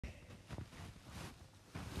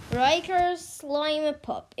Ryker Slime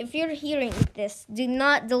Pup. If you're hearing this, do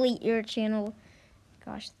not delete your channel.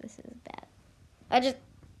 Gosh, this is bad.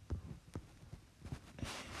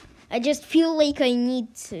 I just feel like I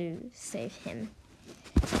need to save him.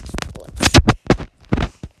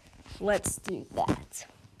 Let's do that.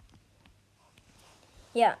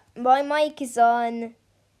 Yeah, my mic is on.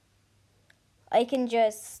 I can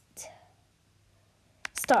just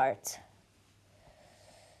start.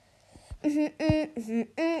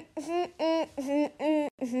 Okay.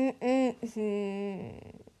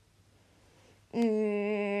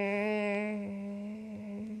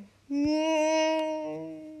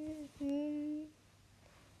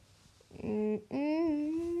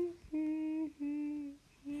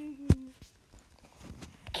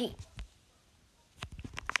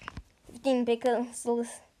 15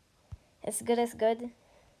 pixels. As good as good.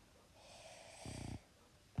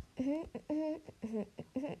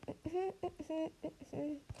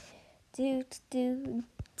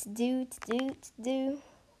 Do.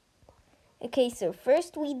 Okay, so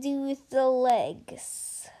first we do the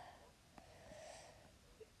legs.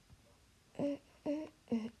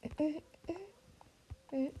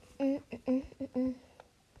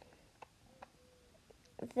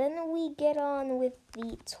 Then we get on with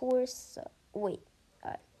the torso. Wait.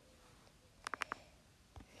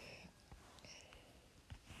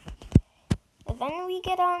 Then we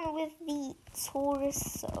get on with the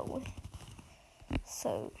torso.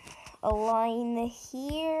 So, a line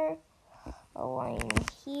here, a line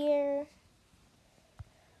here,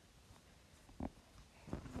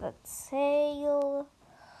 the tail.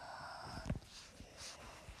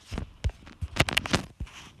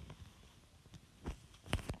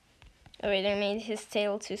 Oh wait, I made his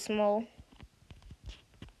tail too small.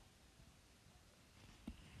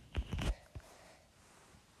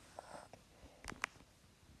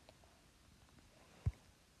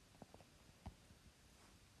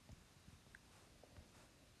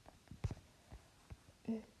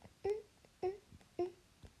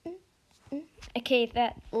 Okay,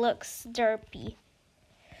 that looks derpy.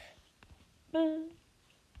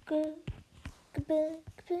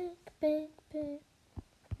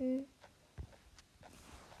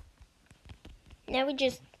 Now we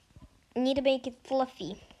just need to make it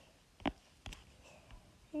fluffy.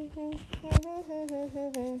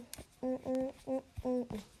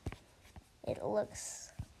 It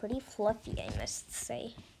looks pretty fluffy, I must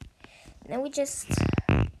say. Now we just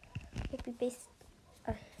copy paste,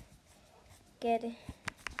 get a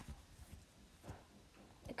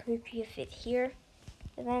copy of it here,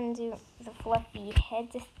 and then do the fluffy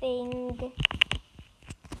head thing.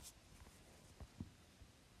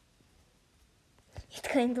 It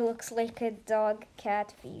kind of looks like a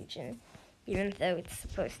dog-cat fusion, even though it's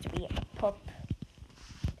supposed to be a pup.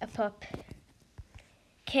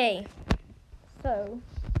 Okay, so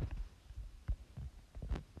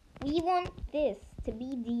we want this to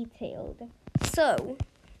be detailed. So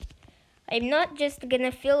I'm not just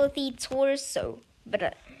gonna fill the torso,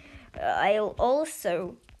 but I'll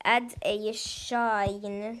also add a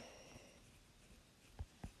shine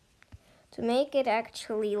to make it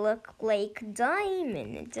actually look like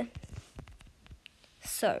diamond.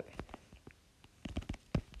 So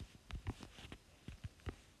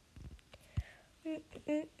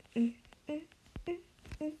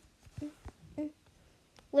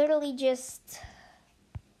literally just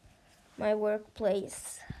my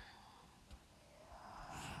workplace.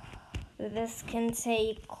 This can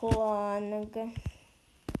take long.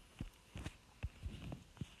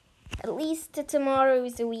 At least tomorrow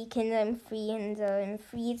is a weekend I'm free, and I'm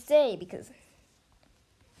free today because,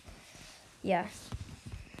 yeah.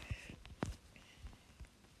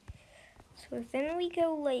 So then we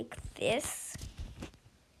go like this.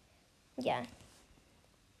 Yeah.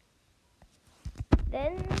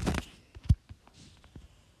 Then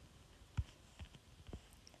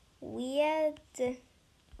we add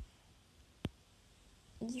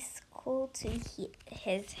skull to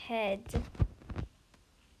his head.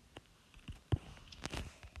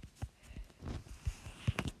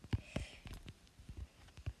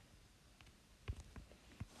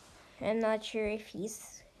 I'm not sure if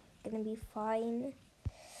he's gonna be fine.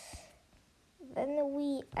 Then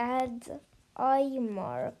we add eye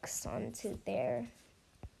marks onto there.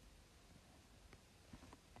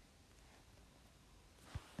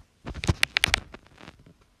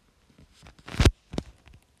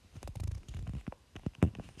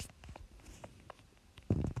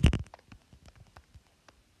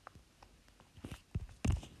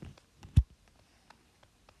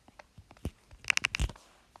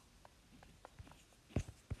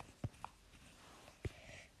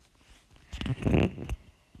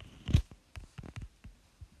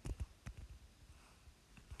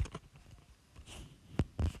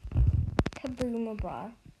 boom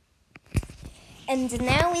bra. And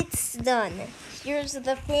now it's done. Here's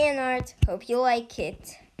the fan art. Hope you like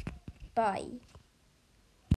it. Bye.